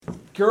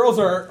girls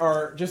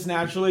are just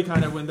naturally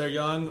kind of when they're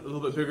young a little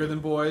bit bigger than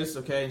boys,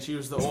 okay? And she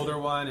was the older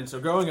one, and so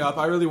growing up,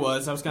 I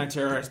was kind of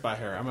terrorized by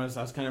her. I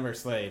was kind of her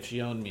slave.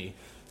 She owned me.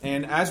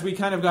 And as we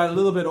kind of got a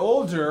little bit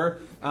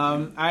older,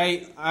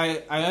 I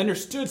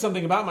understood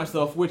something about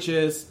myself, which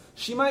is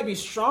she might be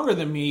stronger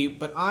than me,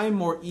 but I'm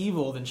more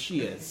evil than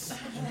she is.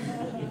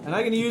 And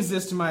I can use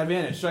this to my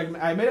advantage. So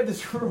I made up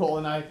this rule,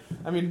 and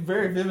I mean,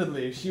 very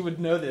vividly, she would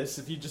know this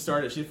if you just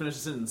started, she'd finish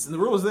the sentence. And the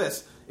rule was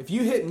this: if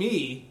you hit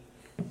me,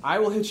 I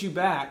will hit you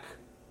back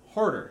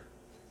harder.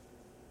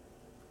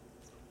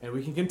 And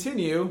we can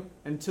continue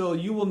until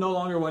you will no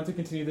longer want to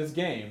continue this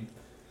game.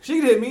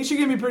 She could hit me, she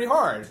could hit me pretty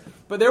hard.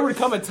 But there would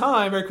come a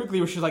time very quickly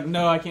where she's like,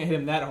 no, I can't hit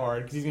him that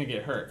hard because he's going to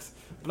get hurt.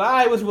 But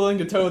I was willing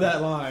to toe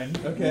that line,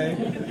 okay?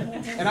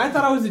 And I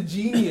thought I was a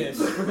genius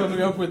for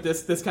coming up with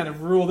this kind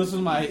of rule. This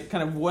was my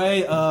kind of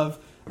way of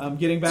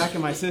getting back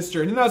at my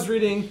sister. And then I was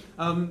reading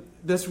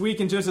this week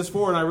in Genesis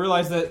 4, and I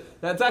realized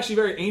that that's actually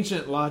very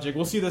ancient logic.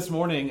 We'll see this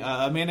morning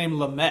a man named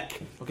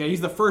Lamech. Okay,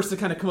 he's the first to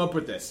kind of come up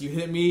with this. You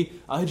hit me,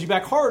 I'll hit you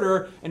back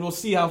harder, and we'll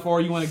see how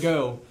far you want to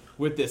go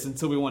with this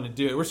until we want to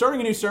do it. We're starting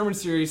a new sermon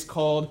series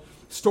called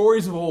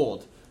Stories of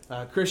Old,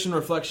 Christian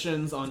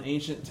Reflections on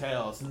Ancient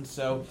Tales. And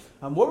so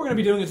what we're going to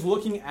be doing is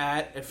looking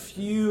at a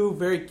few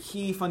very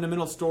key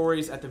fundamental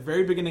stories at the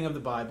very beginning of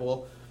the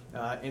Bible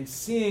and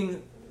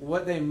seeing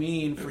what they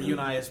mean for you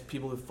and I as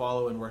people who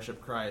follow and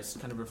worship Christ,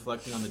 kind of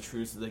reflecting on the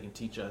truths that they can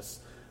teach us.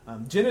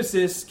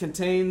 Genesis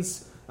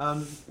contains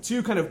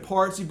two kind of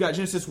parts. You've got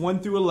Genesis 1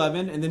 through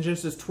 11 and then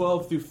Genesis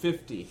 12 through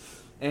 50.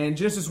 And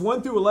Genesis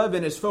 1 through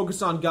 11 is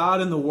focused on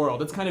God and the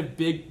world. It's kind of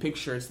big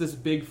picture. It's this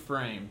big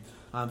frame.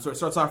 So it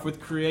starts off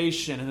with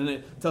creation, and then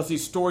it tells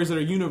these stories that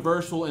are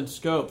universal in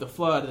scope, the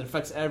flood that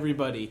affects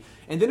everybody.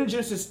 And then in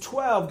Genesis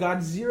 12, God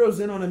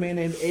zeroes in on a man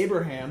named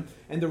Abraham,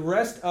 and the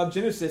rest of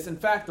Genesis, in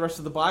fact, the rest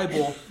of the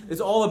Bible, is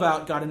all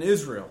about God and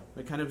Israel.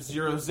 It kind of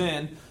zeroes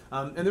in.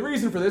 And the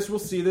reason for this, we'll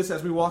see this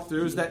as we walk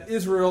through, is that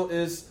Israel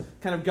is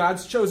kind of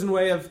God's chosen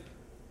way of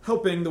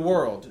helping the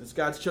world. It's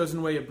God's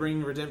chosen way of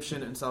bringing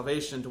redemption and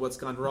salvation to what's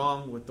gone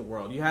wrong with the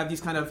world. You have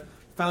these kind of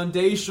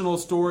foundational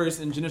stories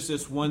in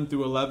Genesis 1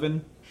 through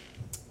 11.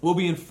 We'll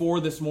be in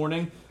 4 this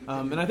morning.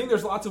 And I think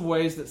there's lots of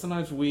ways that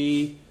sometimes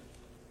we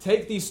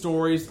take these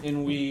stories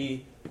and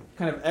we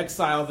kind of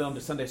exile them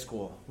to Sunday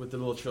school with the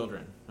little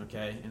children.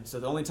 Okay? And so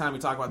the only time we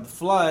talk about the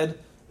flood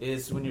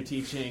is when you're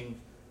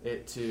teaching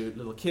it to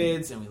little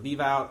kids, and we leave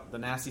out the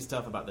nasty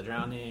stuff about the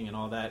drowning and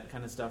all that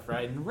kind of stuff,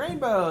 right? And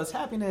rainbows,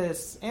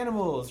 happiness,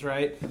 animals,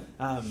 right?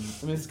 I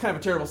mean, it's kind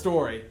of a terrible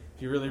story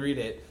if you really read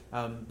it.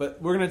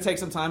 But we're going to take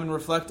some time and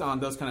reflect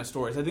on those kind of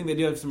stories. I think they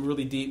do have some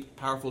really deep,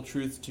 powerful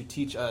truths to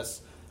teach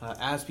us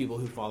as people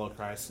who follow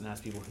Christ and as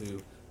people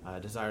who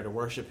desire to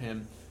worship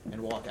Him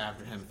and walk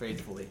after Him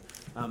faithfully.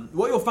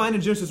 What you'll find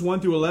in Genesis 1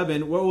 through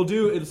 11, what we'll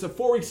do, it's a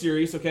 4-week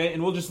series, okay?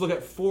 And we'll just look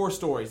at 4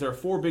 stories. There are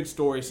 4 big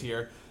stories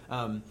here.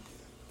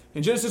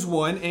 In Genesis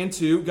 1 and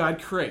 2,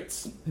 God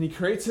creates. And He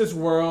creates His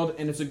world,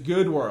 and it's a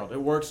good world. It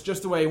works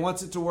just the way He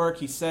wants it to work.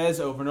 He says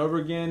over and over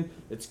again,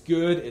 it's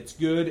good, it's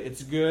good,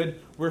 it's good.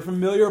 We're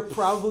familiar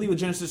probably with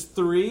Genesis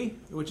 3,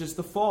 which is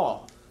the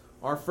fall.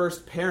 Our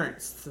first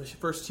parents, the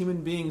first human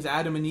beings,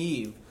 Adam and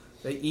Eve,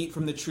 they eat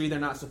from the tree they're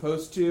not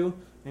supposed to,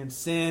 and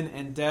sin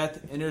and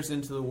death enters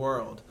into the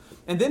world.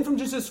 And then from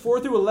Genesis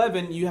 4 through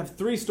 11, you have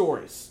 3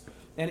 stories.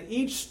 And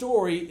each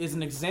story is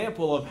an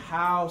example of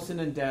how sin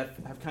and death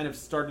have kind of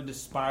started to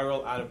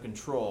spiral out of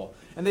control.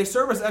 And they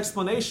serve as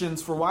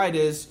explanations for why it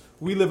is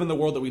we live in the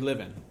world that we live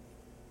in.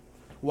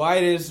 Why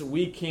it is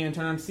we can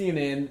turn on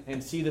CNN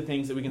and see the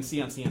things that we can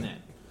see on CNN.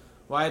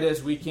 Why it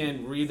is we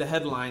can read the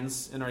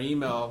headlines in our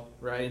email,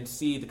 right, and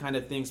see the kind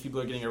of things people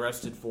are getting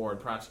arrested for and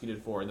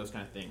prosecuted for and those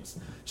kind of things.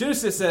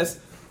 Genesis says,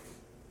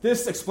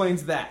 this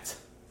explains that.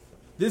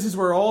 This is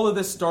where all of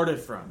this started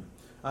from.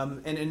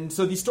 And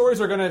so these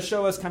stories are going to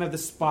show us kind of the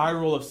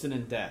spiral of sin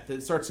and death.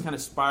 It starts to kind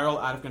of spiral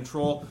out of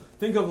control.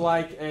 Think of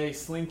like a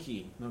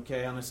slinky,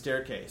 okay, on a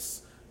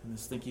staircase. And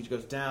the slinky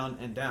goes down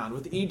and down.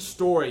 With each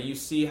story, you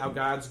see how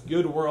God's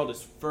good world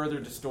is further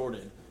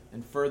distorted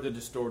and further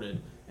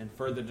distorted and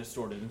further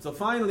distorted. And so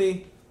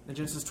finally, in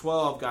Genesis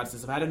 12, God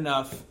says, I've had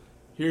enough.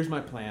 Here's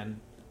my plan.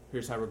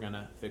 Here's how we're going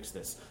to fix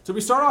this. So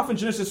we start off in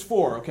Genesis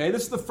 4, okay?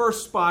 This is the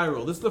first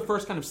spiral. This is the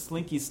first kind of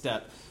slinky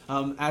step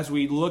as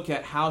we look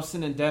at how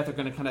sin and death are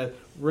going to kind of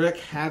wreak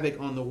havoc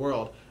on the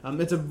world.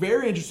 It's a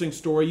very interesting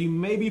story. You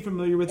may be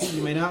familiar with it.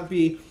 You may not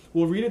be.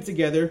 We'll read it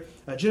together.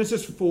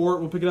 Genesis 4,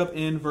 we'll pick it up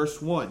in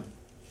verse 1.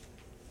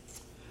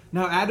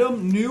 Now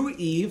Adam knew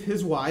Eve,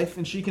 his wife,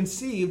 and she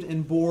conceived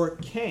and bore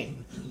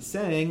Cain,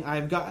 saying, I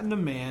have gotten a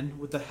man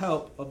with the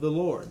help of the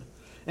Lord.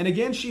 And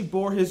again she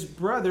bore his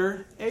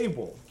brother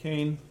Abel,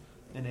 Cain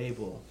and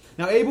Abel.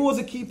 Now Abel was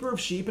a keeper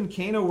of sheep and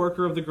Cain a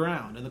worker of the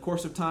ground. In the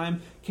course of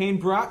time, Cain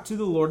brought to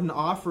the Lord an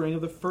offering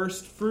of the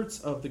first fruits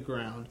of the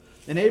ground.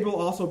 And Abel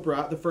also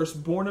brought the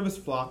firstborn of his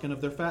flock and of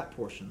their fat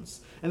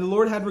portions. And the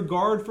Lord had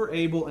regard for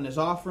Abel and his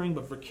offering,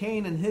 but for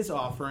Cain and his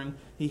offering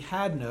he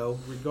had no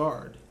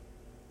regard.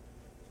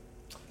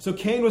 So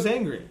Cain was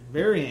angry,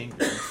 very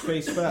angry, his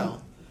face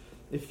fell.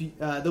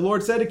 The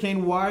Lord said to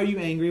Cain, "Why are you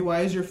angry?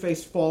 Why is your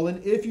face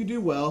fallen? If you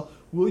do well,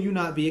 will you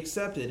not be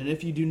accepted? And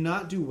if you do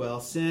not do well,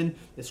 sin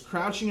is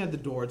crouching at the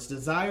door. Its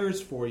desire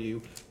is for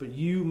you, but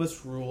you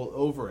must rule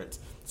over it."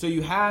 So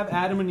you have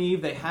Adam and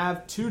Eve. They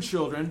have two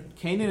children,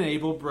 Cain and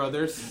Abel,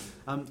 brothers.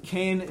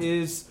 Cain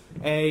is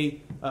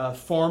a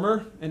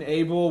farmer, and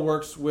Abel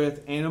works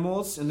with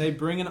animals, and they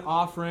bring an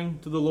offering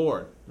to the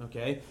Lord.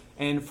 Okay,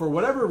 and for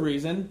whatever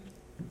reason,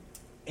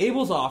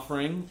 Abel's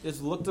offering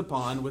is looked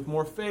upon with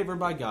more favor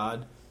by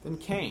God than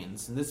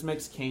Cain's, and this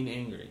makes Cain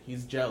angry.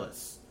 He's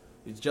jealous.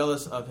 He's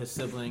jealous of his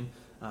sibling.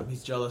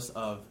 He's jealous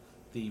of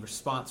the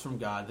response from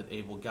God that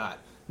Abel got.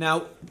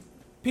 Now,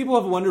 people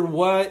have wondered,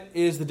 what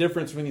is the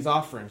difference between these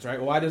offerings,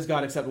 right? Why does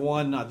God accept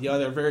one, not the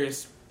other?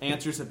 Various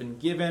answers have been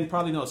given.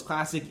 Probably the most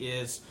classic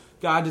is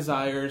God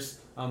desires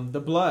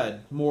the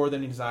blood more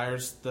than he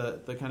desires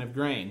the kind of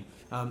grain.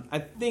 I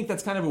think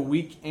that's kind of a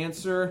weak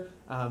answer.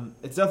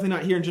 It's definitely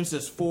not here in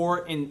Genesis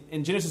 4.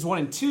 In Genesis 1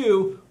 and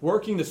 2,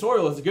 working the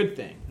soil is a good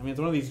thing. I mean, it's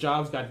one of these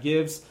jobs God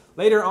gives.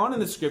 Later on in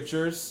the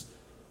Scriptures,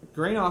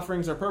 grain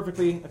offerings are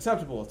perfectly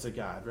acceptable to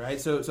God, right?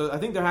 So I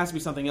think there has to be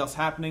something else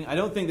happening. I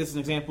don't think this is an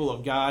example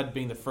of God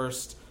being the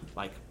first,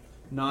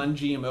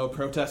 non-GMO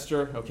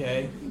protester,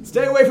 okay?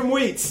 Stay away from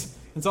wheat!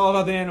 It's all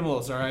about the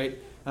animals, all right?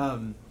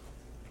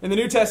 In the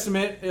New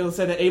Testament, it'll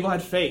say that Abel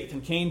had faith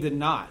and Cain did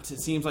not. It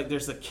seems like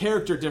there's a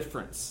character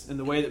difference in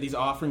the way that these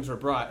offerings were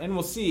brought. And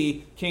we'll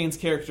see Cain's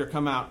character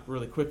come out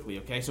really quickly,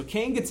 okay? So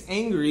Cain gets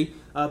angry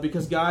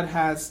because God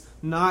has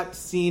not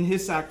seen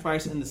his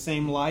sacrifice in the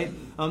same light.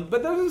 But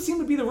that doesn't seem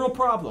to be the real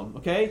problem,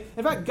 okay?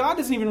 In fact, God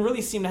doesn't even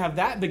really seem to have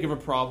that big of a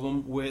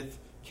problem with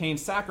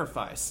Cain's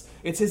sacrifice.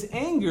 It's his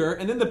anger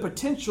and then the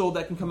potential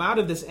that can come out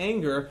of this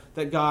anger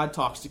that God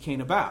talks to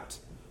Cain about.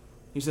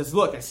 He says,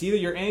 look, I see that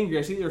you're angry.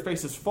 I see that your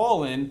face has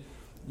fallen.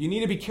 You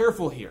need to be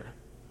careful here.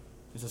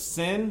 There's a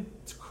sin.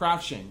 It's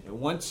crouching. It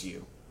wants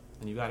you.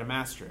 And you've got to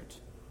master it.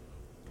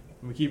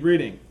 And we keep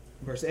reading.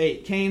 Verse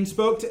 8. Cain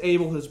spoke to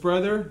Abel, his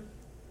brother,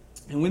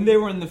 and when they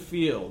were in the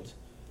field,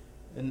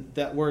 and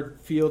that word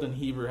field in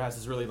Hebrew has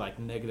this really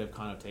negative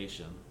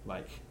connotation.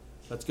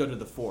 Let's go to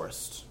the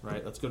forest,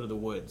 right? Let's go to the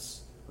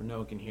woods where no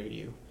one can hear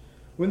you.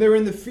 When they were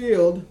in the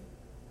field,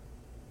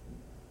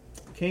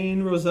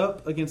 Cain rose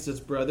up against his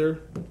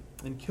brother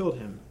and killed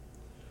him.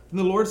 And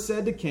the Lord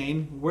said to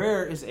Cain,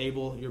 "Where is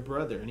Abel, your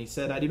brother?" And he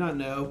said, "I do not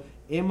know.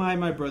 Am I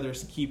my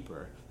brother's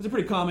keeper?" It's a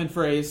pretty common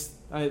phrase.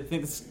 I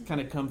think this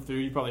kind of come through.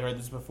 You probably heard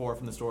this before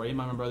from the story.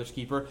 Am I my brother's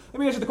keeper? Let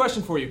me answer the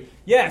question for you.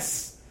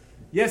 Yes.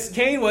 Yes,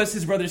 Cain was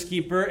his brother's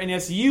keeper. And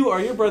yes, you are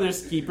your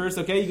brother's keepers.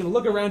 Okay, you can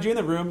look around you in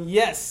the room.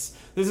 Yes,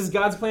 this is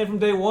God's plan from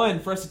day one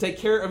for us to take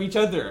care of each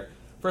other.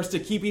 For us to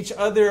keep each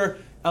other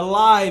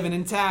alive and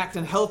intact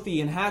and healthy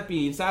and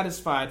happy and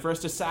satisfied. For us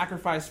to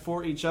sacrifice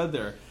for each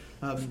other.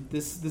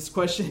 This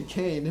question,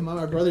 Cain, am I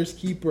my brother's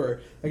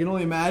keeper? I can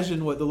only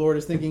imagine what the Lord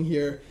is thinking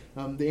here.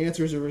 The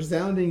answer is a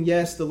resounding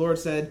yes. The Lord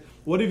said,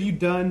 "What have you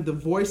done? The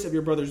voice of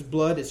your brother's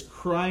blood is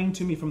crying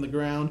to me from the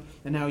ground,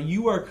 and now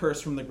you are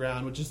cursed from the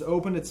ground, which has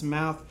opened its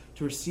mouth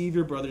to receive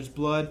your brother's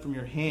blood from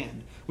your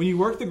hand. When you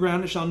work the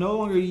ground, it shall no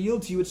longer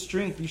yield to you its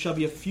strength. You shall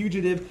be a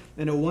fugitive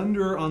and a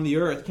wanderer on the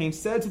earth." Cain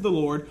said to the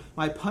Lord,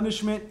 "My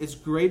punishment is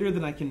greater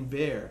than I can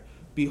bear.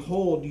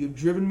 Behold, you have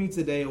driven me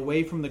today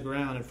away from the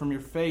ground, and from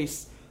your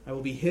face I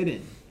will be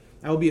hidden.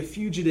 I will be a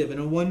fugitive and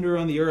a wanderer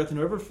on the earth, and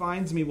whoever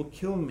finds me will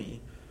kill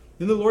me."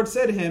 Then the Lord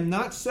said to him,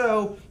 "Not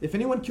so. If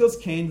anyone kills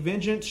Cain,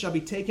 vengeance shall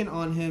be taken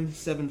on him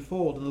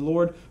sevenfold." And the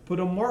Lord put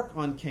a mark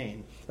on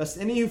Cain, lest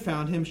any who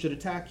found him should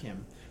attack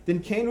him. Then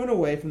Cain went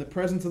away from the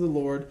presence of the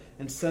Lord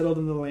and settled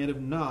in the land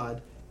of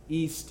Nod,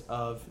 east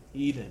of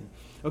Eden.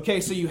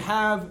 Okay, so you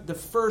have the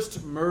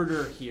first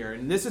murder here.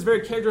 And this is very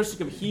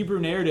characteristic of Hebrew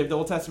narrative. The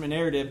Old Testament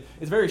narrative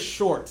is very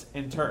short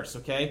and terse,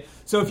 okay?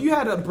 So if you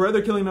had a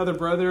brother killing another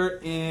brother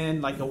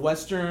in a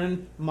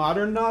Western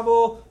modern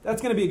novel,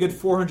 that's going to be a good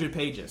 400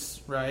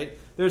 pages, right?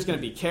 There's going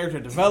to be character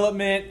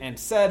development and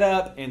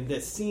setup, and the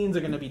scenes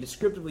are going to be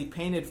descriptively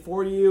painted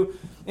for you.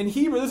 In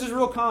Hebrew, this is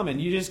real common.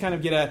 You just kind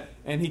of get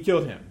and he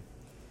killed him.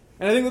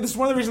 And I think that this is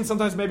one of the reasons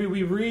sometimes maybe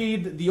we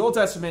read the Old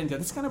Testament and go,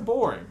 this is kind of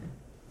boring.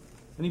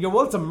 And you go,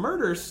 well, it's a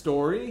murder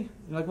story.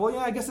 You're like, well,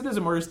 yeah, I guess it is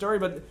a murder story,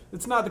 but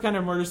it's not the kind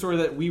of murder story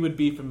that we would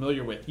be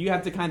familiar with. You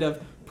have to kind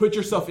of put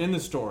yourself in the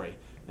story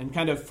and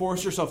kind of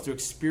force yourself to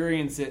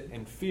experience it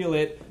and feel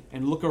it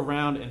and look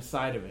around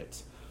inside of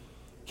it.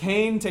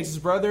 Cain takes his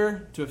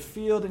brother to a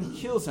field and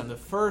kills him, the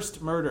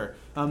first murder.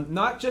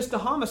 Not just a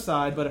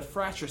homicide, but a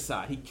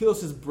fratricide. He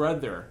kills his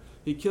brother.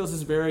 He kills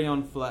his very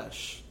own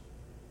flesh.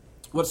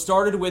 What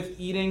started with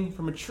eating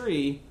from a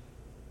tree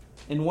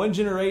in one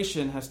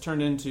generation has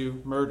turned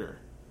into murder.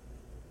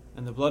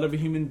 And the blood of a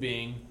human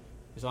being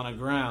is on a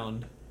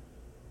ground,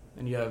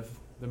 and you have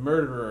the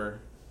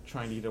murderer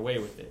trying to get away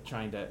with it,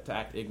 trying to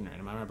act ignorant.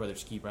 Am I my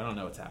brother's keeper? I don't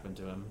know what's happened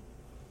to him.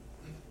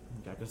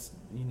 Okay, because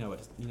you know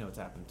what's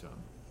happened to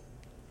him.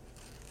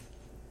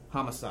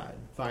 Homicide,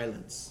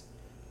 violence.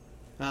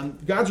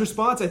 God's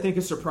response, I think,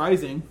 is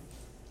surprising.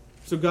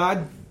 So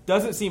God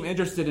doesn't seem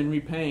interested in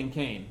repaying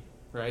Cain.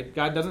 right?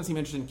 God doesn't seem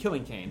interested in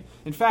killing Cain.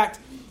 In fact,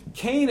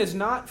 Cain is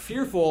not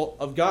fearful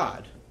of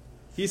God.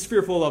 He's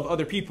fearful of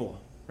other people,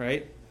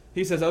 right?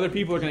 He says, other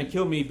people are going to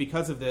kill me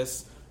because of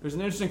this. There's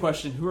an interesting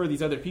question, who are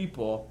these other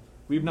people?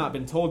 We've not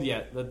been told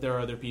yet that there are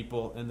other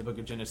people in the book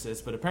of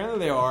Genesis, but apparently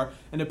they are,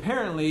 and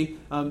apparently,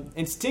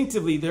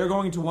 instinctively, they're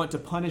going to want to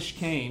punish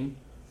Cain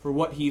for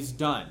what he's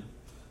done.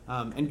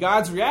 And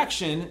God's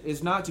reaction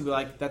is not to be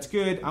like, that's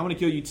good, I'm going to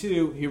kill you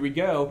too, here we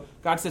go.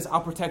 God says,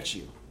 I'll protect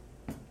you.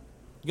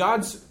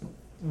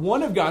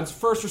 One of God's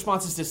first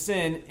responses to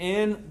sin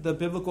in the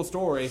biblical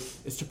story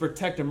is to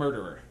protect a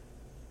murderer.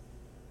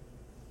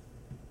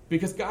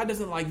 Because God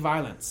doesn't like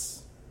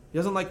violence. He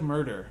doesn't like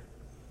murder.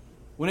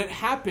 When it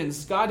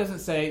happens, God doesn't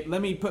say,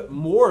 let me put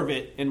more of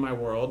it in my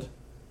world.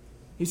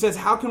 He says,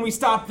 how can we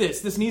stop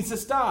this? This needs to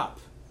stop.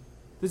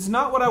 This is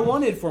not what I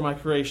wanted for my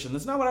creation.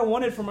 This is not what I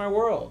wanted for my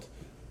world.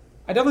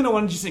 I definitely don't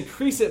want to just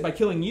increase it by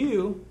killing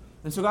you.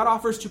 And so God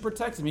offers to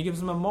protect him. He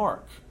gives him a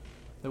mark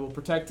that will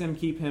protect him,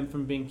 keep him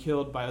from being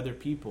killed by other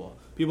people.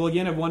 People,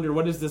 again, have wondered,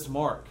 what is this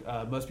mark?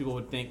 Most people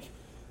would think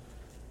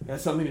it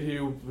has something to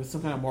do with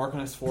some kind of mark on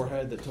his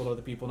forehead that told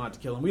other people not to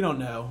kill him. We don't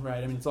know,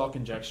 right? I mean, it's all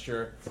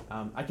conjecture.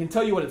 I can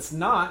tell you what it's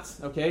not,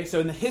 okay? So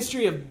in the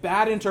history of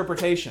bad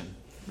interpretation,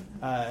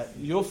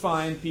 you'll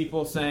find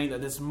people saying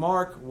that this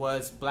mark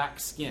was black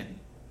skin.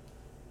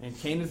 And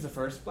Cain is the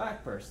first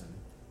black person.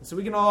 So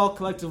we can all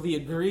collectively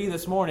agree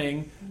this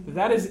morning that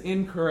that is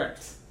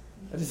incorrect.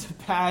 That is a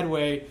bad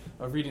way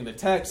of reading the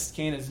text.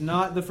 Cain is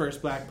not the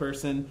first black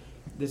person.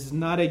 This is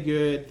not a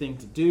good thing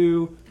to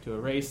do to a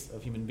race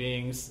of human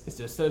beings, is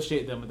to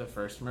associate them with the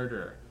first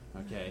murderer.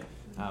 Okay,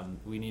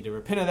 we need to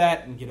repent of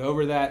that and get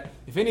over that.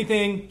 If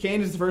anything,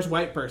 Cain is the first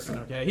white person.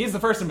 Okay, he's the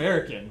first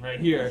American right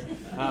here.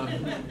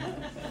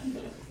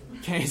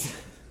 Cain's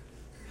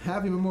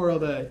Happy Memorial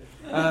Day.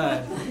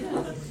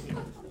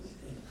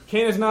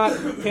 Cain is not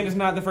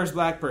the first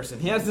black person.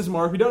 He has this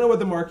mark. We don't know what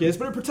the mark is,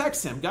 but it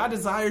protects him. God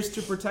desires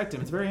to protect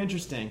him. It's very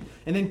interesting.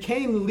 And then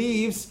Cain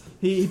leaves.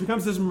 He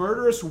becomes this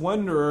murderous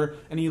wanderer,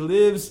 and he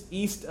lives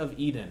east of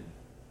Eden.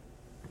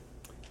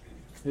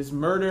 His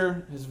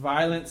murder, his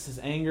violence, his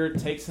anger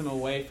takes him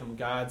away from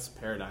God's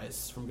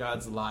paradise, from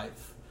God's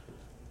life,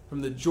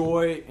 from the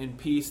joy and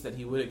peace that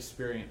he would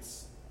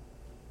experience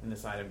in the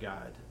sight of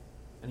God.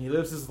 And he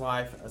lives his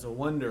life as a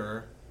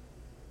wanderer,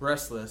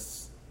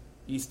 restless,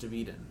 east of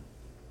Eden.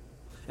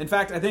 In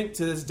fact, I think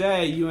to this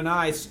day, you and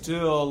I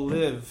still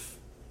live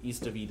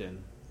east of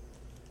Eden.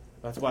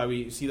 That's why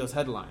we see those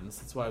headlines.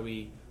 That's why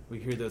we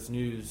hear those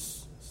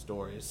news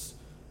stories.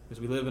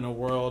 Because we live in a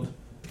world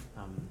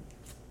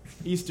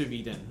east of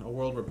Eden, a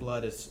world where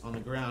blood is on the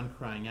ground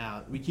crying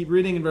out. We keep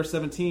reading in verse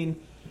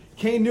 17.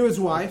 Cain knew his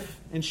wife,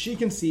 and she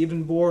conceived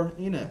and bore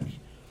Enoch.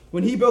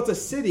 When he built a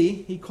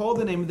city, he called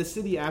the name of the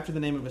city after the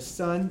name of his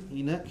son,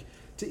 Enoch.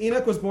 To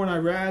Enoch was born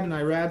Irad, and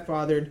Irad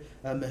fathered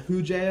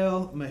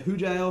Mehujael.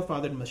 Mehujael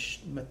fathered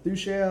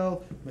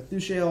Methusael.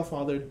 Methusael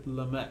fathered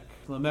Lamech.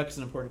 Lamech is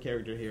an important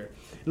character here.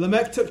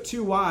 Lamech took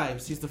 2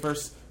 wives. He's the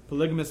first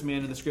polygamous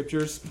man in the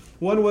scriptures.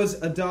 One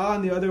was Adah,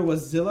 and the other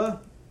was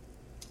Zillah.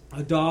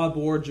 Adah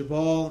bore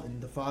Jubal,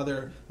 and the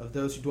father of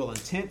those who dwell in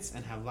tents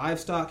and have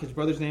livestock. His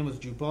brother's name was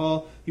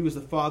Jubal. He was the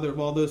father of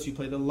all those who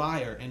play the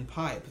lyre and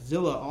pipe.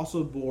 Zillah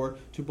also bore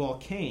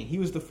Tubal-Cain. He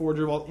was the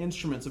forger of all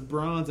instruments of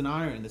bronze and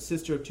iron. The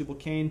sister of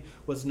Tubal-Cain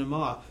was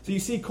Naamah. So you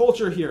see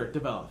culture here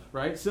develop,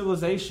 right?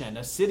 Civilization.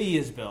 A city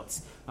is built.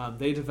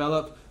 They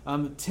develop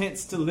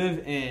tents to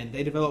live in.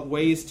 They develop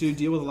ways to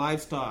deal with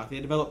livestock. They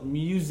develop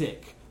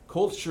music.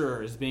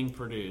 Culture is being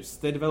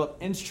produced. They develop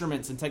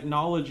instruments and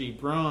technology,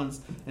 bronze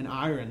and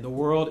iron. The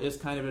world is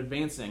kind of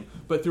advancing.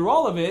 But through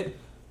all of it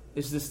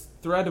is this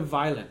thread of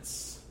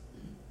violence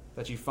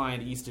that you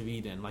find east of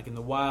Eden, like in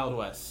the Wild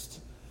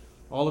West.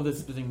 All of this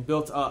is being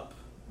built up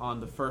on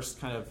the first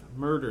kind of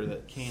murder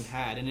that Cain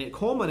had. And it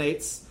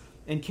culminates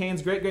in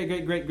Cain's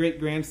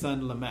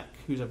great-great-great-great-grandson, Lamech,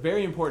 who's a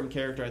very important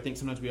character I think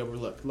sometimes we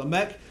overlook.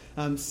 Lamech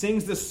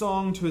sings this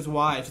song to his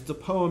wives. It's a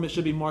poem. It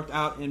should be marked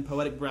out in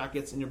poetic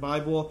brackets in your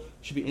Bible.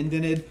 It should be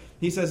indented.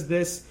 He says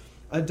this,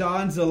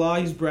 Adah and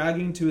Zillah, he's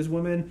bragging to his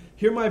women,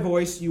 hear my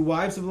voice, you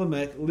wives of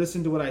Lamech,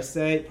 listen to what I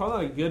say.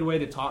 Probably not a good way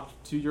to talk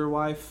to your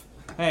wife.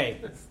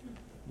 Hey,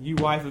 you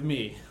wife of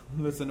me,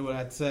 listen to what I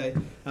have to say.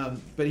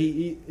 But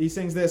he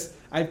sings this,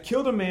 I've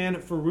killed a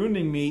man for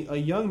wounding me, a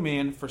young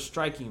man for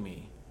striking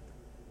me.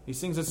 He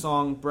sings a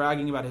song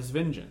bragging about his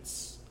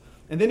vengeance.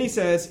 And then he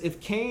says, if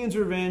Cain's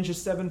revenge is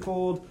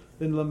 7-fold,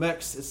 then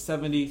Lamech's is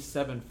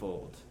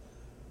 77-fold.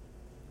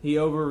 He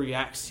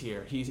overreacts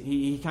here.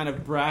 He kind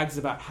of brags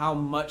about how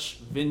much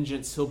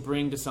vengeance he'll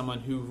bring to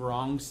someone who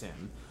wrongs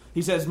him.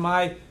 He says,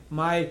 my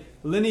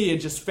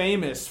lineage is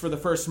famous for the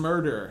first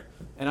murder,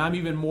 and I'm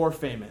even more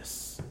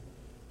famous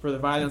for the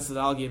violence that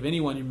I'll give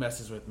anyone who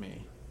messes with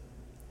me.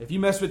 If you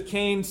mess with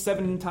Cain,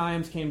 7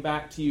 times came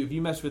back to you. If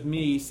you mess with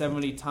me,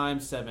 70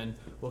 times 7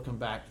 will come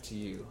back to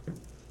you.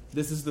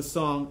 This is the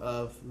song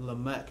of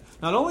Lamech.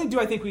 Not only do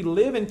I think we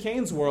live in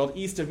Cain's world,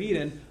 east of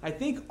Eden, I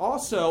think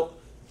also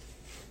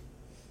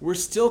we're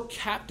still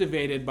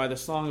captivated by the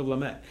song of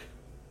Lamech.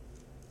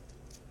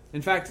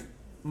 In fact,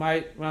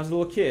 when I was a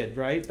little kid,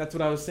 right? That's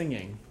what I was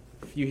singing.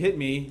 If you hit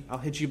me, I'll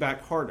hit you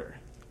back harder.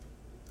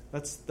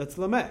 That's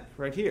Lamech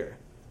right here.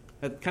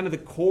 At kind of the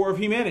core of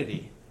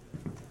humanity.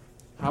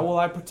 How will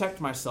I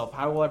protect myself?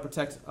 How will I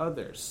protect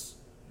others?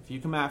 If you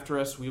come after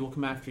us, we will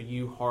come after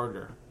you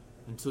harder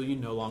until you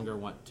no longer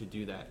want to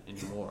do that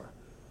anymore.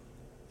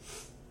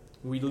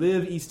 We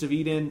live east of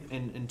Eden,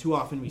 and too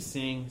often we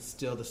sing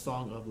still the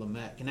song of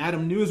Lamech. And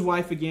Adam knew his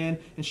wife again,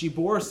 and she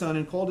bore a son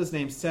and called his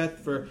name Seth,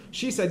 for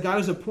she said, God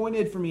has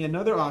appointed for me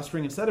another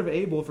offspring instead of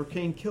Abel, for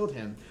Cain killed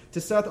him.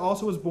 To Seth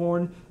also was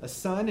born a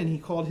son, and he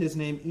called his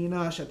name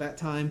Enosh. At that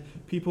time,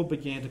 people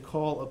began to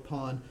call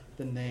upon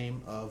the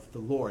name of the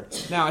Lord.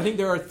 Now, I think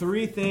there are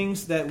three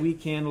things that we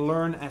can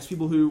learn as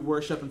people who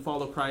worship and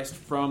follow Christ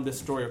from this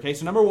story. Okay,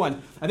 so number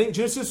one, I think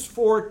Genesis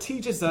 4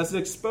 teaches us, it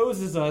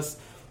exposes us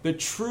the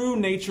true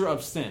nature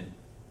of sin.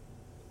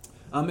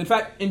 In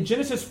fact, in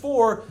Genesis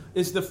 4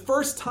 is the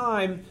first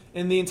time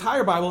in the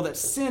entire Bible that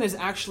sin is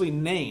actually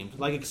named,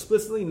 like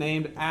explicitly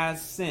named as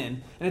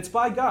sin. And it's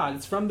by God.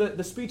 It's from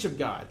the speech of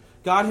God.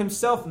 God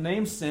himself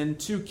names sin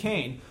to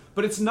Cain.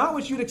 But it's not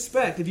what you'd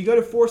expect. If you go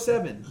to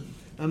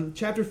 4:7,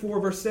 chapter 4,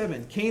 verse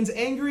 7, Cain's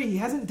angry. He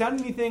hasn't done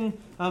anything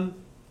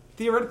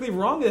theoretically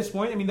wrong at this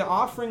point. I mean, the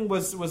offering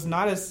was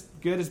not as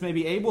good as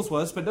maybe Abel's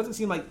was, but it doesn't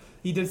seem like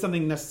he did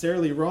something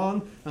necessarily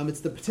wrong. It's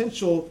the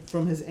potential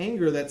from his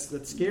anger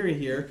that's scary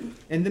here.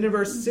 And then in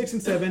verse 6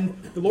 and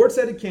 7, the Lord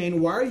said to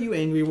Cain, why are you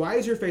angry? Why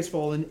is your face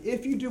fallen?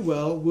 If you do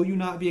well, will you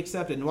not be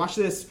accepted? And watch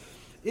this.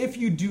 If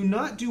you do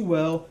not do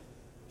well,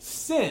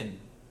 sin.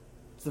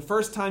 It's the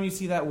first time you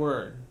see that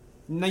word.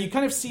 Now you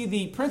kind of see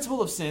the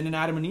principle of sin in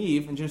Adam and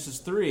Eve in Genesis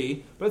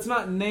 3, but it's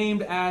not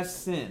named as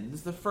sin.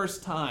 This is the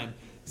first time.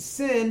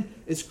 Sin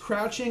is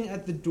crouching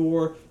at the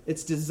door.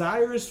 Its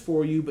desire is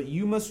for you, but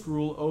you must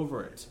rule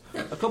over it.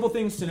 A couple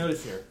things to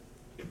notice here.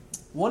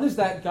 One is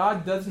that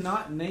God does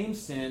not name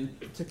sin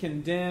to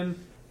condemn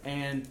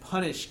and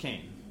punish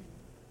Cain.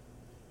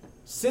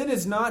 Sin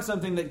is not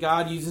something that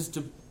God uses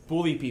to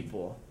bully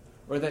people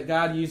or that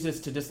God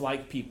uses to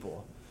dislike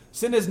people.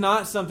 Sin is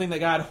not something that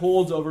God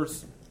holds over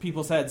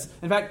people's heads.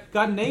 In fact,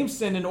 God names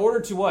sin in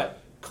order to what?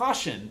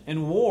 Caution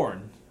and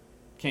warn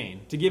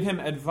Cain, to give him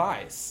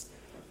advice.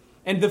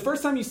 And the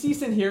first time you see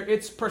sin here,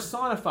 it's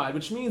personified,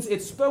 which means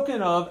it's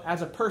spoken of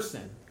as a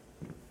person,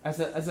 as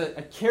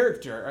a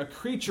character, a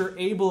creature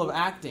able of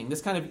acting,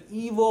 this kind of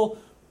evil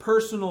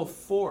personal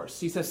force.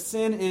 He says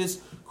sin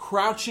is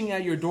crouching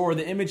at your door.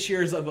 The image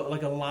here is of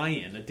like a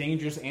lion, a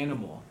dangerous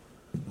animal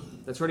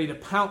that's ready to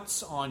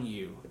pounce on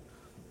you.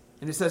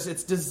 And it says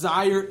its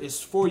desire is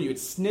for you.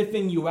 It's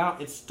sniffing you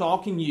out. It's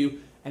stalking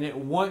you, and it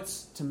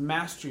wants to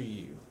master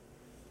you.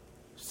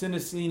 Sin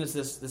is seen as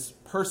this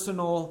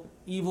personal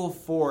evil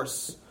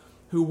force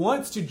who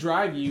wants to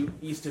drive you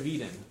east of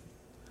Eden,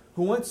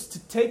 who wants to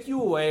take you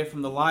away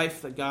from the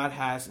life that God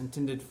has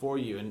intended for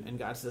you. And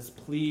God says,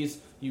 please,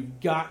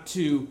 you've got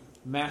to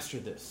master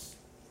this.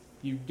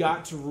 You've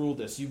got to rule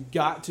this. You've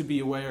got to be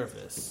aware of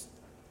this.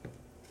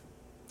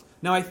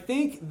 Now, I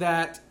think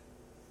that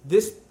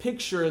this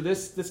picture,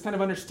 this kind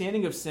of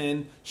understanding of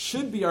sin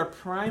should be our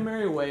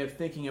primary way of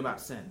thinking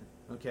about sin.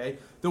 Okay?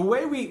 The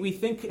way we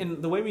think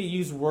and the way we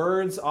use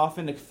words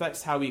often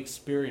affects how we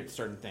experience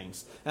certain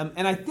things.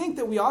 And I think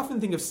that we often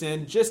think of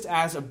sin just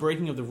as a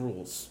breaking of the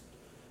rules.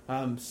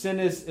 Sin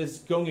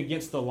is going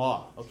against the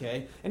law,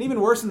 okay? And even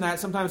worse than that,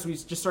 sometimes we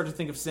just start to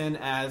think of sin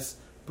as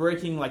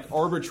breaking like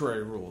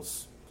arbitrary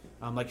rules,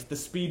 like the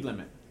speed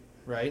limit,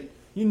 right?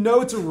 You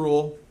know it's a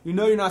rule. You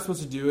know you're not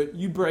supposed to do it.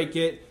 You break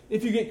it.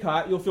 If you get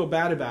caught, you'll feel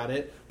bad about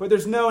it. But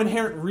there's no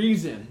inherent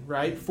reason,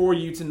 right, for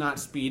you to not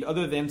speed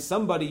other than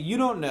somebody you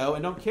don't know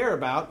and don't care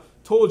about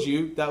told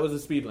you that was the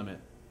speed limit.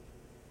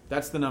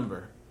 That's the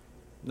number.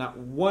 Not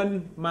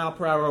 1 mile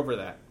per hour over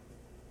that.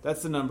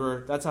 That's the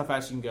number. That's how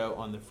fast you can go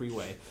on the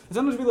freeway. And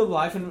sometimes we live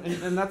life,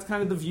 and that's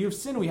kind of the view of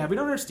sin we have. We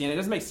don't understand it. It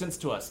doesn't make sense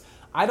to us.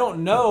 I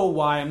don't know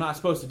why I'm not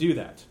supposed to do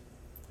that.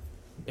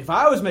 If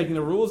I was making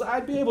the rules,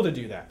 I'd be able to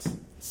do that.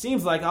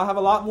 Seems like I'll have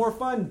a lot more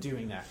fun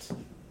doing that.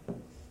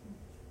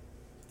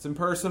 It's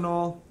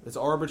impersonal. It's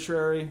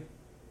arbitrary.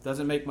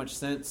 Doesn't make much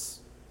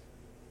sense.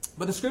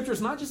 But the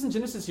scriptures, not just in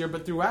Genesis here,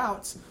 but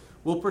throughout,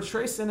 will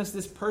portray sin as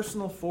this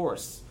personal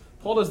force.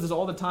 Paul does this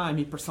all the time.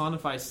 He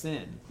personifies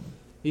sin.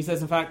 He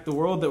says, in fact, the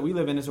world that we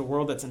live in is a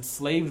world that's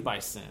enslaved by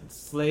sin.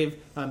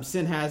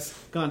 Sin has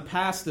gone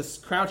past this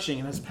crouching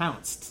and has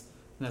pounced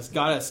and has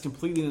got us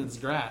completely in its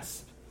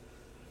grasp.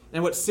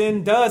 And what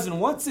sin does and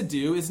wants to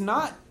do is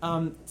not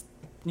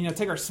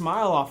take our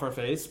smile off our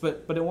face,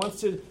 but it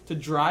wants to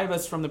drive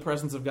us from the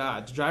presence of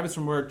God, to drive us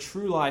from where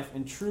true life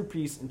and true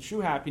peace and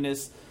true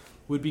happiness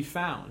would be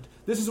found.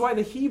 This is why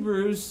the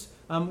Hebrews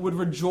would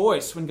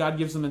rejoice when God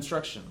gives them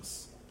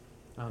instructions.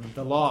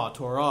 The law,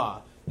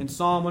 Torah. In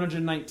Psalm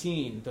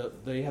 119,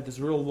 they have this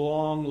real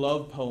long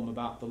love poem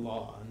about the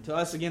law. And to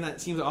us, again, that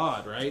seems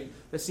odd, right?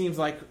 That seems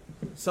like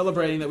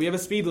celebrating that we have a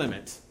speed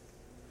limit.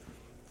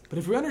 But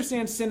if we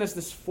understand sin as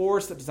this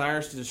force that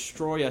desires to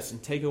destroy us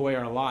and take away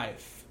our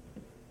life,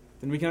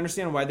 then we can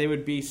understand why they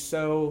would be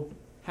so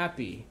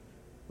happy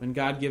when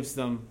God gives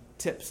them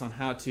tips on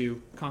how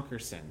to conquer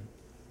sin,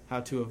 how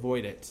to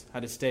avoid it, how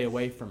to stay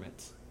away from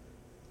it,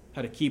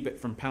 how to keep it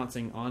from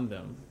pouncing on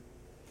them.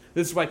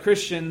 This is why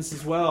Christians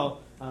as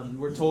well,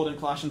 we're told in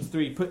Colossians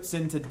 3, put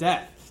sin to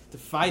death, to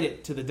fight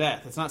it to the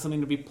death. It's not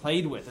something to be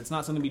played with. It's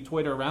not something to be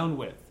toyed around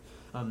with.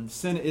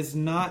 Sin is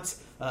not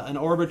an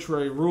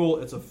arbitrary rule.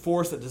 It's a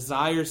force that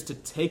desires to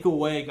take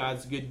away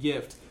God's good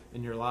gift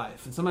in your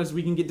life. And sometimes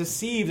we can get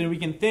deceived and we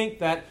can think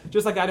that,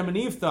 just like Adam and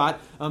Eve thought,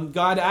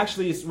 God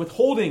actually is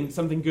withholding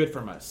something good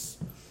from us.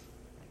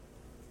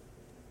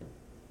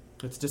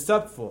 It's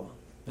deceptive,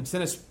 and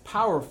sin is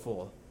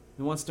powerful.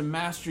 It wants to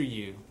master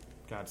you,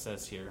 God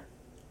says here.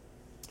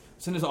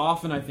 Sin is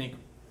often, I think,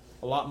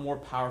 a lot more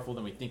powerful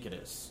than we think it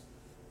is.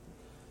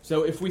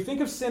 So if we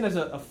think of sin as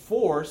a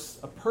force,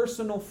 a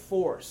personal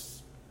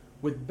force,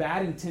 with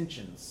bad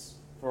intentions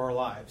for our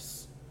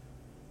lives,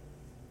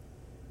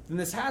 then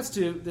this has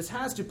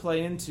to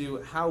play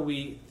into how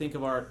we think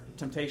of our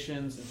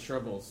temptations and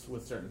struggles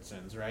with certain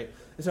sins, right?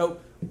 So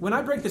when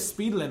I break the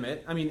speed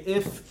limit,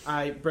 if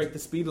I break the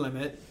speed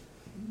limit,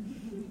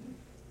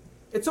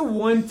 it's a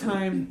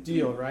one-time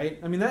deal, right?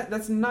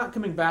 That's not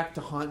coming back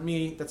to haunt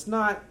me. That's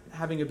not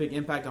having a big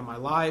impact on my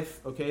life,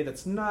 okay?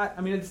 It's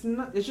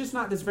just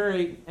not this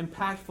very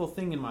impactful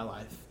thing in my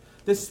life.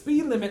 The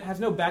speed limit has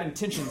no bad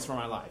intentions for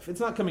my life. It's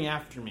not coming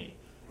after me.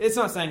 It's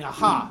not saying,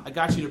 aha, I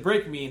got you to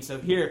break me, and so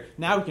here,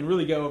 now we can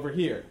really go over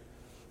here.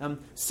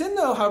 Sin,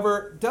 though,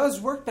 however, does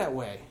work that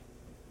way.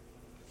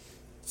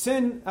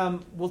 Sin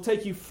will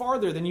take you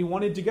farther than you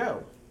wanted to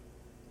go.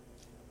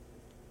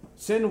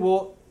 Sin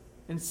will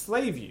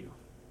enslave you.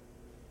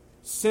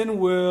 Sin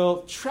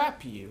will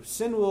trap you.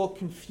 Sin will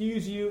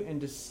confuse you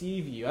and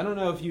deceive you. I don't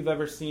know if you've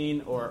ever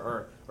seen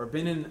or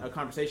been in a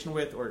conversation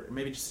with, or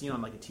maybe just seen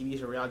on like a TV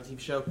show, reality TV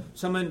show,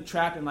 someone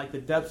trapped in like the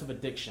depths of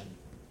addiction,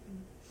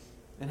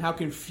 and how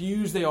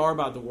confused they are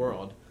about the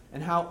world,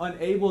 and how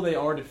unable they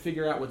are to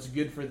figure out what's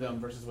good for them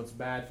versus what's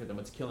bad for them,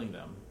 what's killing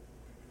them.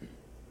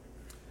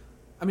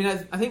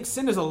 I think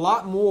sin is a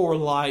lot more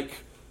like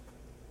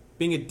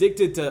being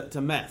addicted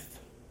to meth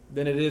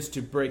than it is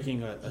to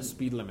breaking a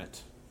speed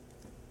limit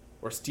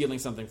or stealing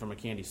something from a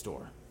candy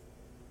store.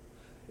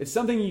 It's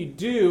something you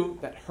do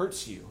that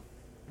hurts you,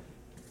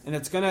 and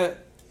it's going to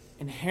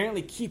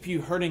inherently keep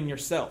you hurting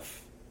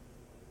yourself,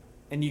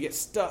 and you get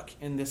stuck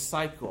in this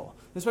cycle.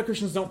 This is why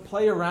Christians don't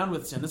play around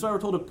with sin. This is why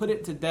we're told to put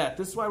it to death.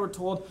 This is why we're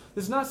told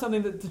this is not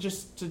something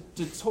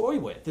to toy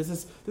with. This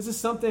is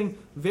something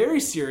very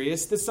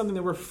serious. This is something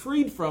that we're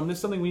freed from. This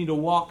is something we need to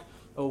walk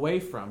away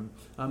from.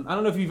 I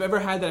don't know if you've ever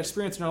had that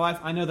experience in your life.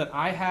 I know that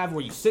I have,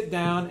 where you sit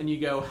down and you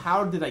go,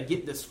 how did I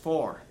get this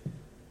far?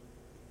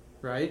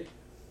 Right?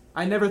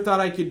 I never thought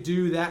I could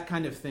do that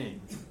kind of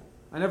thing.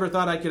 I never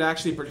thought I could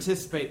actually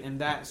participate in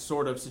that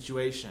sort of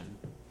situation.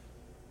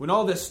 When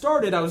all this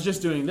started, I was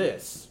just doing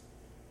this.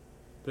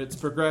 But it's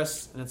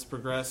progressed, and it's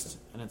progressed,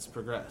 and it's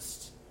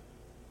progressed.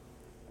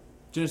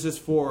 Genesis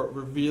 4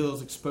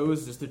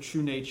 exposes the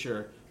true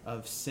nature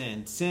of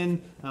sin.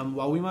 Sin,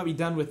 while we might be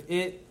done with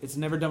it, it's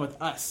never done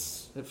with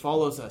us. It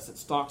follows us, it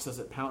stalks us,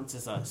 it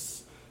pounces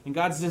us. And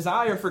God's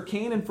desire for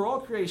Cain and for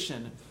all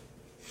creation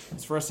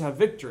is for us to have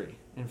victory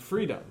and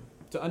freedom,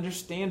 to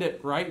understand it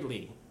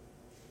rightly,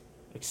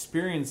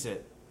 experience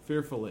it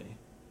fearfully,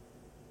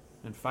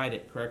 and fight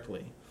it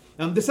correctly.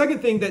 The second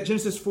thing that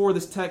Genesis 4,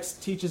 this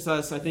text, teaches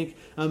us, I think,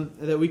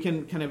 that we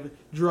can kind of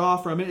draw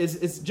from it,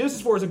 is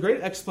Genesis 4 is a great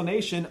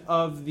explanation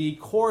of the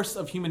course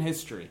of human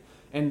history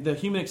and the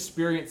human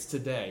experience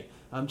today.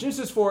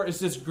 Genesis 4 is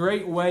this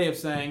great way of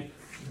saying,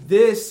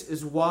 this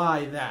is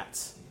why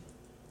that.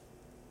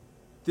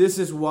 This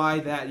is why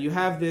that. You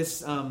have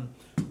this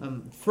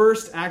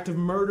first act of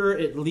murder.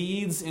 It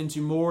leads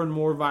into more and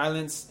more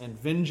violence and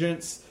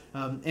vengeance.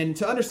 And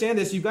to understand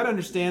this, you've got to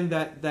understand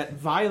that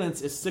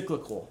violence is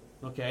cyclical.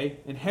 Okay?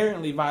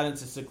 Inherently,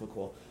 violence is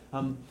cyclical.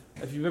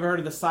 If you've ever heard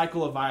of the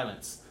cycle of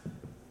violence.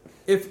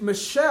 If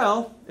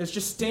Michelle is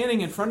just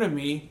standing in front of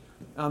me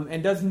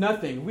and does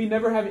nothing, we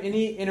never have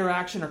any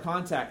interaction or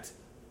contact.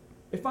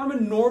 If I'm a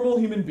normal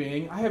human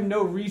being, I have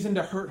no reason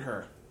to hurt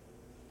her.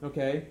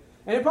 Okay?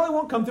 And it probably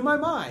won't come through my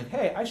mind.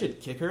 Hey, I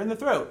should kick her in the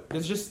throat.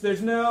 There's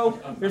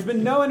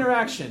been no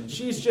interaction.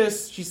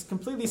 She's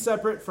completely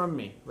separate from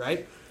me,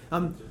 right?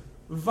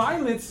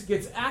 Violence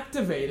gets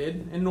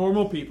activated in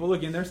normal people.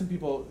 Again, there are some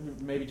people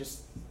who maybe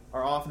just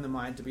are off in the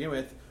mind to begin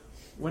with.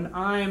 When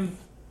I'm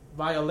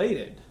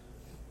violated.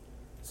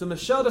 So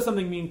Michelle does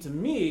something mean to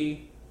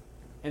me,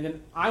 and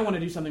then I want to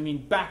do something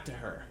mean back to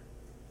her.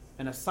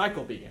 And a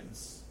cycle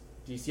begins.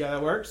 Do you see how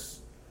that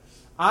works?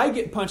 I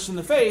get punched in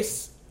the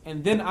face,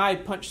 and then I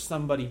punch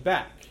somebody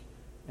back.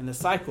 And the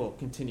cycle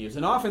continues.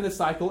 And often this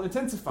cycle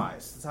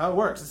intensifies. That's how it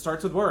works. It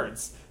starts with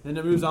words. Then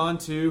it moves on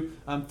to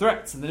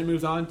threats. And then it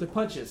moves on to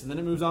punches. And then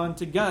it moves on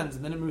to guns.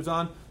 And then it moves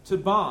on to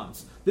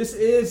bombs. This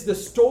is the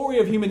story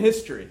of human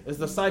history, is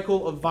the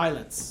cycle of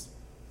violence.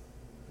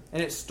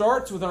 And it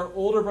starts with our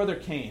older brother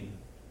Cain,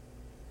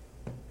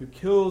 who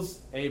kills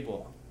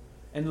Abel.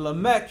 And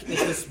Lamech is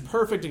this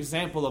perfect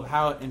example of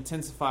how it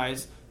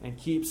intensifies and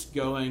keeps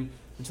going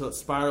until it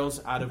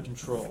spirals out of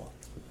control.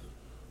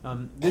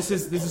 This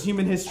is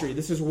human history.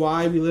 This is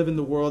why we live in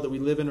the world that we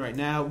live in right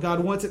now. God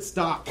wants it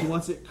stopped. He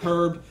wants it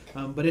curbed,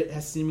 but it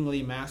has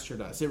seemingly mastered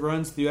us. It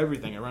runs through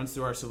everything. It runs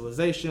through our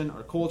civilization,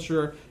 our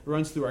culture. It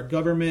runs through our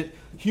government.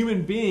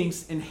 Human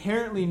beings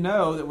inherently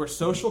know that we're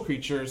social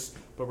creatures,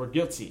 but we're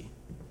guilty.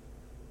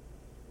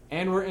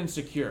 And we're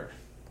insecure.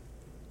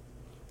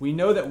 We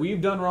know that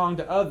we've done wrong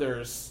to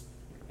others,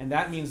 and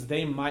that means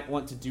they might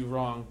want to do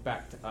wrong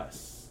back to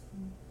us.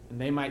 And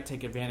they might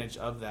take advantage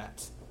of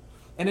that.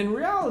 And in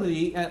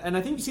reality, and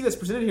I think you see this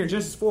presented here in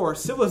Genesis 4,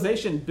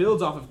 civilization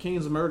builds off of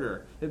Cain's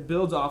murder. It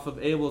builds off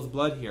of Abel's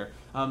blood here.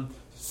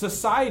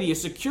 Society, a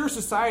secure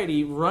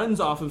society, runs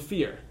off of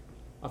fear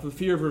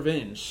of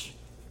revenge,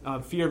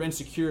 fear of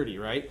insecurity,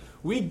 right?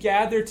 We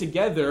gather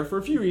together for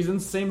a few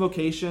reasons, same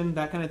location,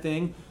 that kind of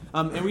thing,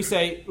 and we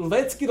say,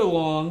 let's get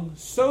along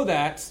so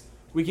that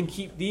we can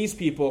keep these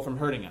people from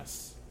hurting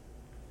us.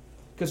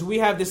 Because we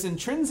have this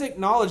intrinsic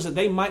knowledge that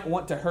they might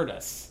want to hurt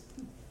us.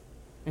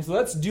 And so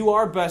let's do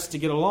our best to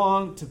get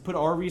along, to put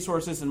our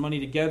resources and money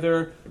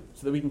together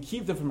so that we can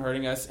keep them from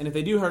hurting us. And if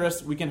they do hurt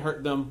us, we can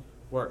hurt them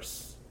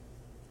worse.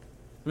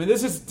 I mean,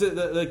 this is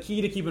the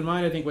key to keep in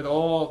mind, I think, with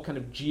all kind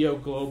of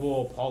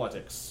geo-global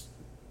politics.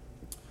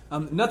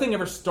 Nothing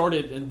ever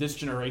started in this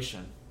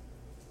generation,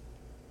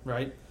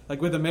 right?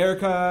 Like with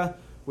America,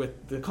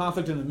 with the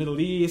conflict in the Middle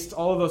East,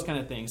 all of those kind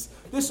of things.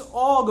 This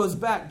all goes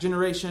back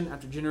generation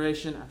after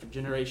generation after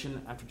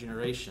generation after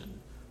generation.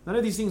 None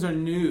of these things are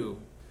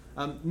new.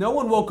 No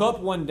one woke up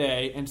one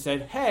day and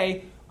said,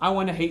 hey, I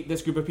want to hate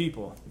this group of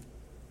people.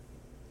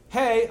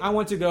 Hey, I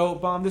want to go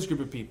bomb this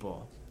group of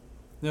people.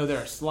 No, there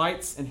are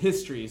slights and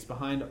histories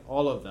behind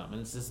all of them.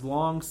 And it's this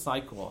long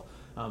cycle.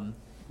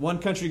 One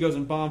country goes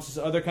and bombs this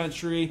other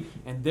country,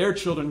 and their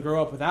children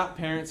grow up without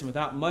parents and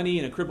without money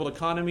and a crippled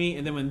economy.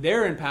 And then when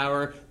they're in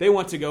power, they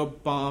want to go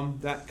bomb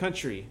that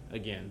country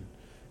again.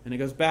 And it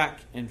goes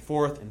back and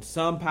forth, and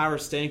some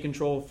powers stay in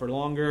control for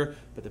longer,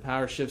 but the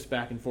power shifts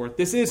back and forth.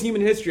 This is human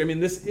history. I mean,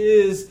 this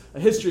is a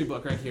history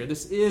book right here.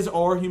 This is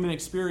our human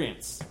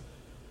experience.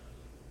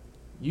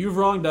 You've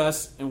wronged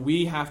us, and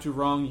we have to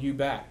wrong you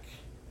back.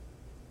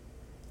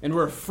 And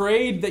we're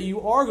afraid that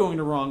you are going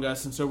to wrong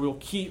us, and so we'll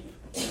keep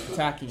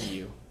attacking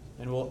you.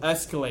 And we'll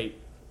escalate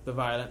the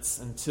violence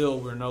until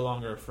we're no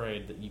longer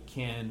afraid that you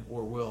can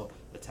or will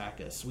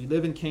attack us. We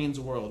live in Cain's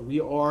world. We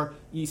are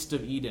east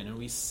of Eden, and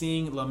we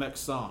sing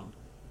Lamech's song,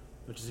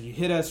 which is if you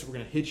hit us, we're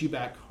going to hit you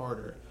back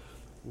harder.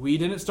 We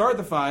didn't start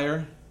the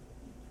fire.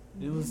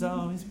 It was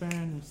always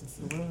burning since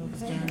the world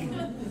was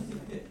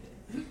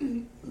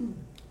turning.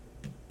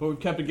 But we've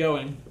kept it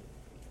going.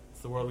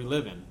 It's the world we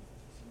live in.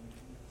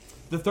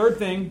 The third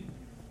thing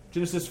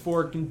Genesis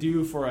 4 can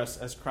do for us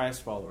as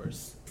Christ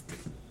followers.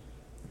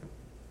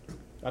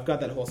 I've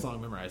got that whole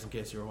song memorized in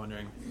case you were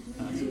wondering.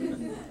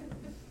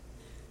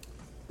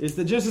 Is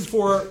that Genesis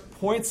 4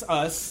 points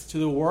us to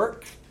the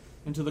work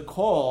and to the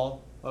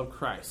call of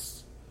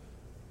Christ.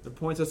 It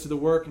points us to the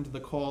work and to the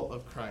call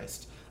of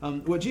Christ.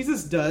 What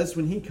Jesus does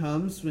when he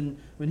comes, when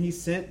he's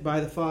sent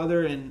by the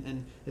Father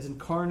and is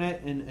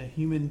incarnate in a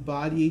human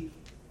body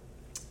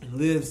and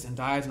lives and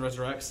dies and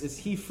resurrects, is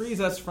he frees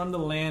us from the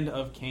land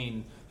of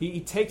Cain. He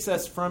takes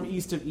us from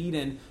east of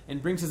Eden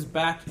and brings us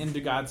back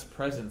into God's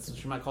presence,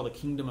 which we might call the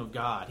kingdom of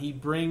God. He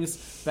brings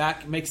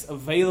back, makes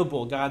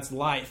available God's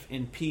life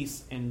and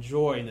peace and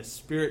joy and the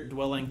Spirit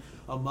dwelling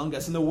among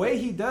us. And the way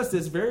he does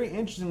this, very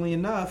interestingly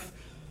enough,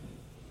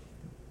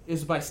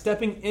 is by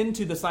stepping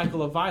into the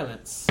cycle of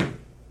violence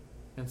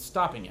and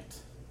stopping it.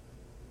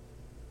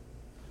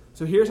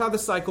 So here's how the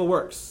cycle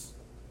works.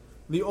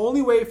 The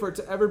only way for it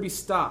to ever be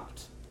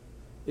stopped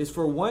is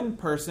for one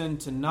person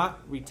to not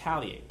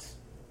retaliate,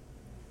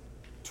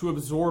 to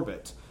absorb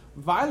it.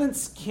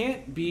 Violence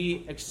can't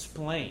be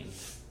explained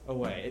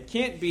away. It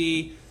can't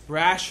be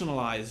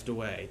rationalized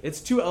away. It's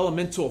too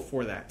elemental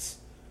for that.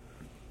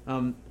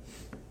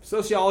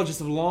 Sociologists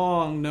have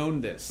long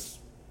known this.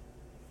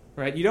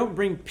 Right? You don't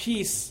bring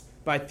peace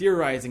by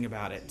theorizing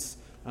about it.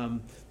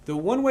 The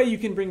one way you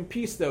can bring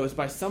peace, though, is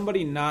by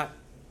somebody not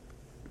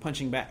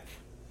punching back.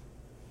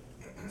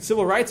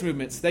 Civil rights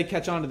movements, they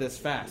catch on to this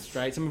fast,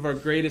 right? Some of our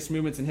greatest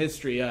movements in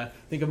history,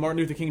 think of Martin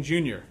Luther King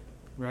Jr.,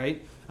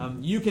 right?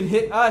 You can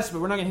hit us,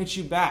 but we're not going to hit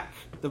you back.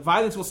 The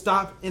violence will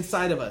stop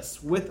inside of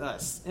us, with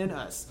us, in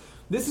us.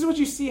 This is what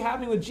you see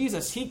happening with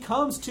Jesus. He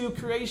comes to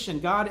creation,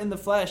 God in the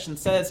flesh, and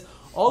says,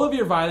 all of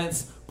your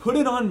violence, put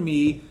it on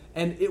me,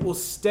 and it will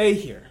stay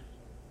here.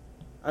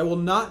 I will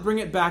not bring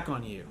it back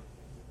on you.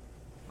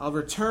 I'll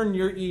return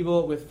your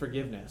evil with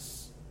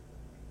forgiveness.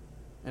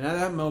 And at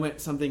that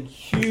moment, something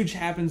huge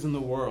happens in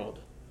the world.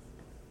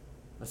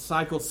 A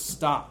cycle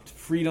stopped.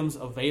 Freedom's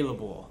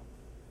available.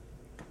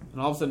 And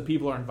all of a sudden,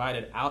 people are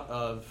invited out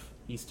of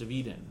east of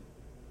Eden,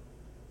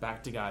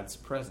 back to God's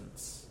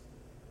presence.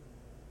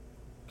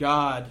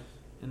 God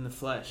in the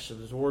flesh,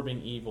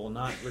 absorbing evil,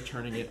 not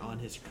returning it on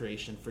his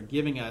creation,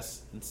 forgiving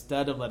us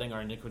instead of letting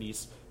our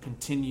iniquities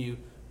continue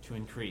to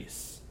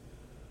increase.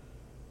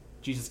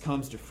 Jesus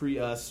comes to free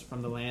us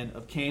from the land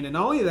of Cain. And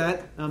not only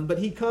that, but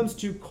he comes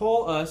to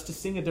call us to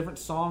sing a different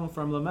song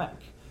from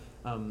Lamech.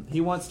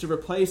 He wants to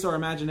replace our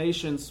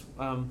imaginations.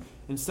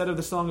 Instead of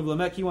the Song of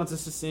Lamech, he wants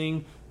us to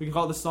sing, we can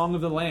call it the Song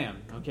of the Lamb.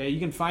 Okay, you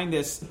can find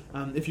this,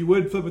 if you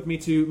would, flip with me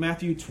to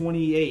Matthew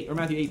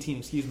 18,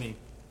 excuse me.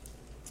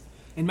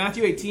 In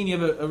Matthew 18, you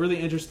have a really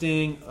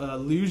interesting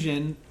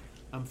allusion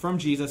from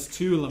Jesus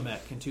to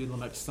Lamech and to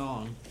Lamech's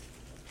song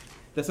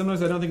that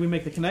sometimes I don't think we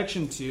make the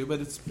connection to,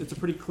 but it's a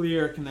pretty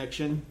clear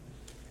connection.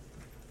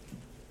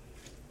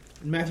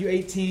 In Matthew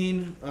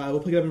 18, we'll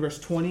pick it up in verse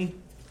 20,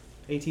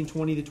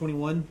 18:20 to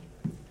 21.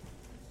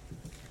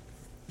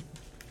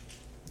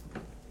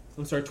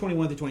 I'm sorry,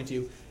 21 to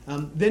 22.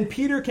 Then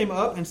Peter came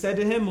up and said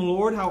to him,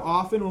 Lord, how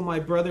often will my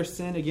brother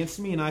sin against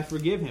me and I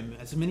forgive him?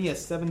 As many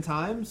as 7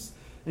 times?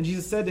 And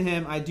Jesus said to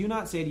him, I do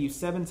not say to you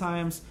 7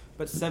 times,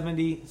 but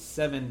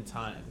 77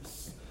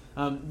 times.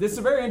 This is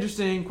a very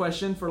interesting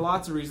question for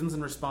lots of reasons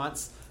in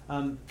response.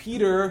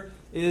 Peter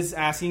is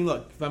asking,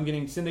 look, if I'm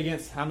getting sinned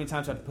against, how many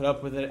times do I have to put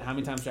up with it? How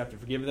many times do I have to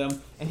forgive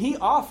them? And he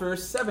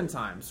offers 7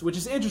 times, which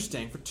is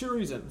interesting for 2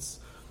 reasons.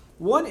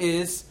 One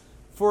is,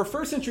 for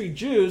first century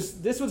Jews,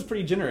 this was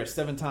pretty generous,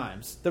 7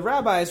 times. The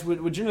rabbis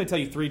would generally tell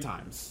you 3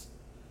 times.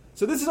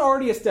 So this is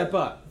already a step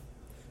up.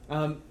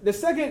 The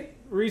second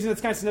reason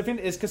it's kind of significant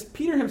is because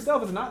Peter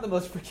himself is not the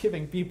most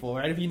forgiving people,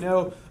 right? If you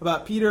know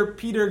about Peter,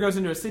 Peter goes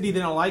into a city, they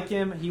don't like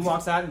him. He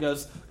walks out and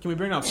goes, can we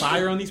bring down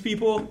fire on these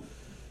people?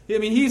 I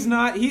mean, he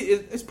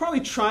is probably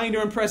trying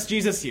to impress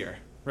Jesus here,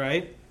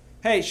 right?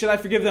 Hey, should I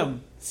forgive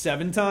them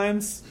 7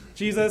 times,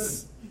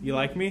 Jesus? You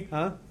like me,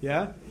 huh?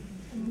 Yeah?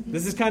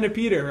 This is kind of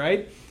Peter,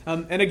 right?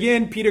 And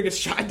again, Peter gets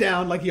shot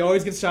down like he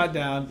always gets shot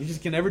down. He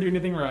just can never do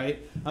anything right.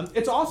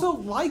 It's also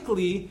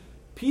likely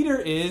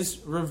Peter is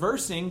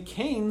reversing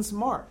Cain's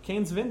mark,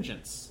 Cain's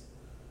vengeance.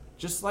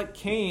 Just like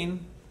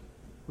Cain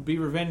would be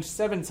revenged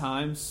 7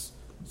 times,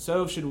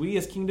 so should we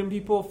as kingdom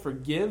people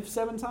forgive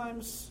 7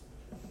 times?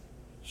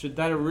 Should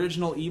that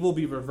original evil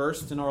be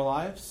reversed in our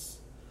lives?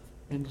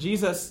 And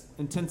Jesus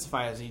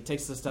intensifies. He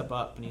takes a step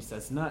up and he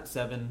says, not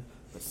 7,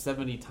 but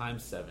 70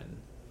 times 7.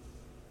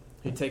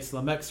 He takes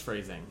Lamech's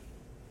phrasing,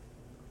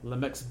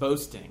 Lamech's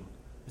boasting.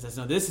 He says,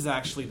 no, this is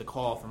actually the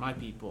call for my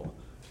people.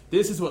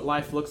 This is what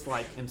life looks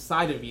like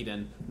inside of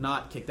Eden,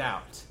 not kicked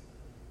out.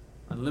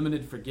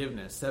 Unlimited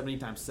forgiveness, 70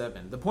 times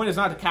 7. The point is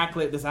not to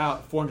calculate this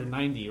out,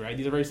 490, right?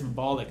 These are very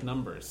symbolic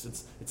numbers.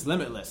 It's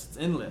limitless. It's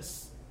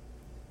endless.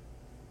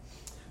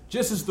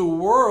 Just as the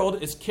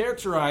world is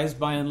characterized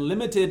by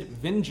unlimited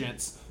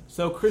vengeance,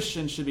 so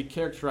Christians should be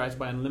characterized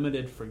by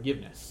unlimited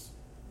forgiveness.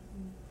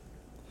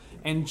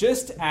 And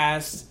just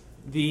as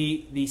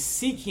the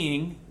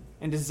seeking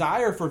and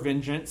desire for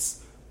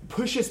vengeance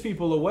pushes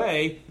people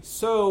away,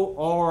 so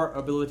our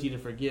ability to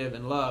forgive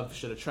and love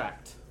should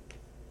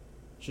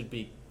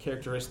be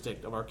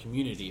characteristic of our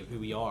community, of who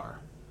we are.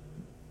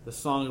 The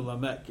Song of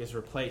Lamech is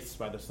replaced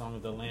by the Song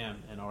of the Lamb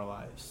in our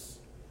lives.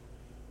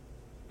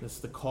 This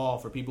is the call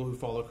for people who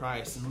follow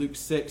Christ. In Luke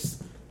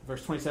 6,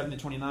 verse 27 to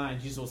 29,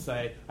 Jesus will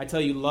say, I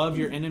tell you, love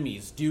your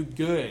enemies, do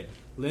good,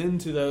 lend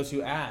to those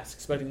who ask,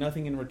 expecting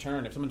nothing in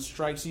return. If someone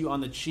strikes you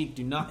on the cheek,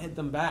 do not hit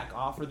them back.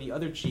 Offer the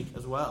other cheek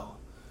as well.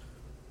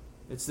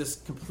 It's this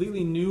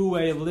completely new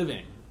way of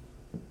living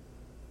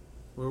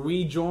where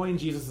we join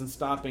Jesus in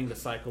stopping the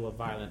cycle of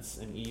violence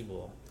and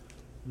evil.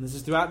 And this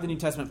is throughout the New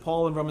Testament.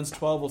 Paul in Romans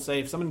 12 will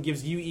say, if someone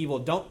gives you evil,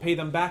 don't pay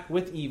them back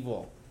with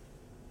evil.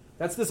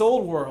 That's this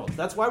old world.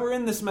 That's why we're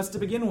in this mess to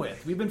begin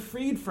with. We've been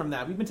freed from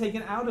that. We've been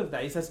taken out of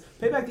that. He says,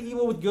 pay back the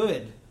evil with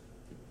good.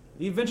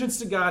 Leave vengeance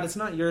to God. It's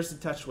not yours to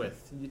touch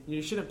with.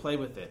 You shouldn't play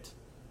with it.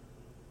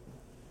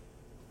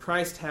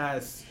 Christ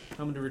has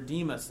come to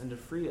redeem us and to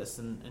free us,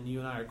 and you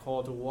and I are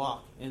called to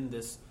walk in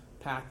this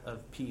path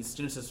of peace.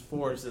 Genesis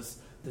 4 is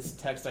this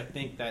text, I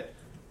think, that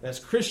as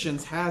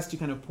Christians has to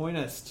kind of point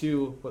us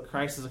to what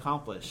Christ has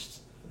accomplished,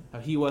 how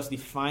he was the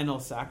final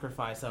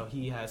sacrifice, how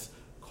he has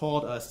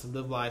called us to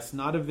live lives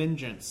not of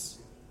vengeance,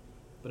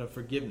 but of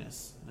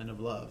forgiveness and of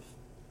love.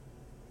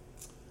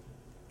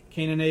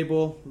 Cain and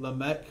Abel,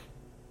 Lamech,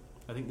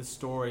 I think this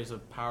story is a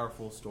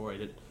powerful story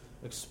that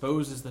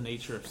exposes the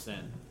nature of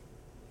sin.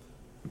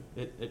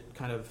 It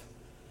kind of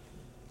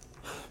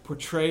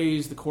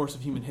portrays the course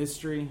of human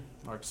history,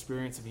 our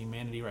experience of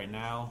humanity right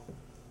now,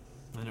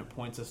 and it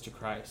points us to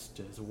Christ,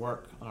 to his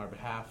work on our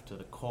behalf, to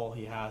the call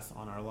he has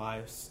on our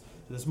lives.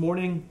 So this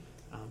morning,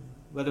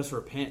 let us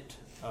repent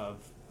of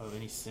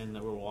any sin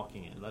that we're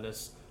walking in. Let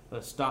us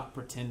stop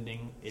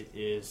pretending it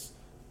is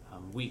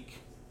weak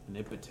and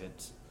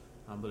impotent.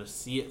 Let us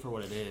see it for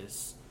what it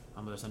is.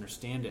 Let us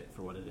understand it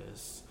for what it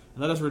is.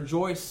 And let us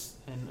rejoice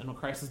in what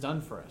Christ has done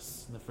for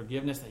us, in the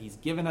forgiveness that he's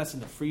given us,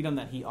 and the freedom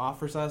that he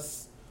offers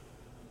us.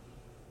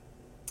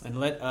 And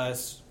let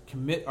us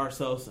commit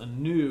ourselves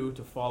anew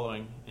to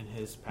following in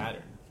his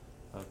pattern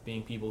of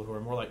being people who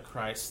are more like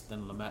Christ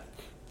than Lamech,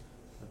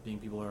 of being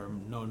people who are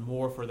known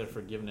more for their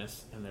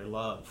forgiveness and their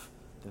love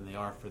than they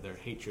are for their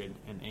hatred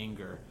and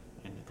anger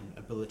and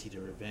ability to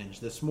revenge.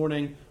 This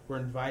morning, we're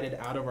invited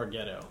out of our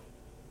ghetto,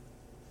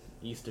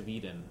 east of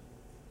Eden,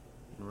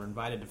 and we're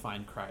invited to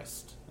find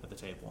Christ at the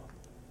table.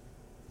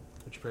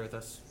 Would you pray with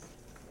us?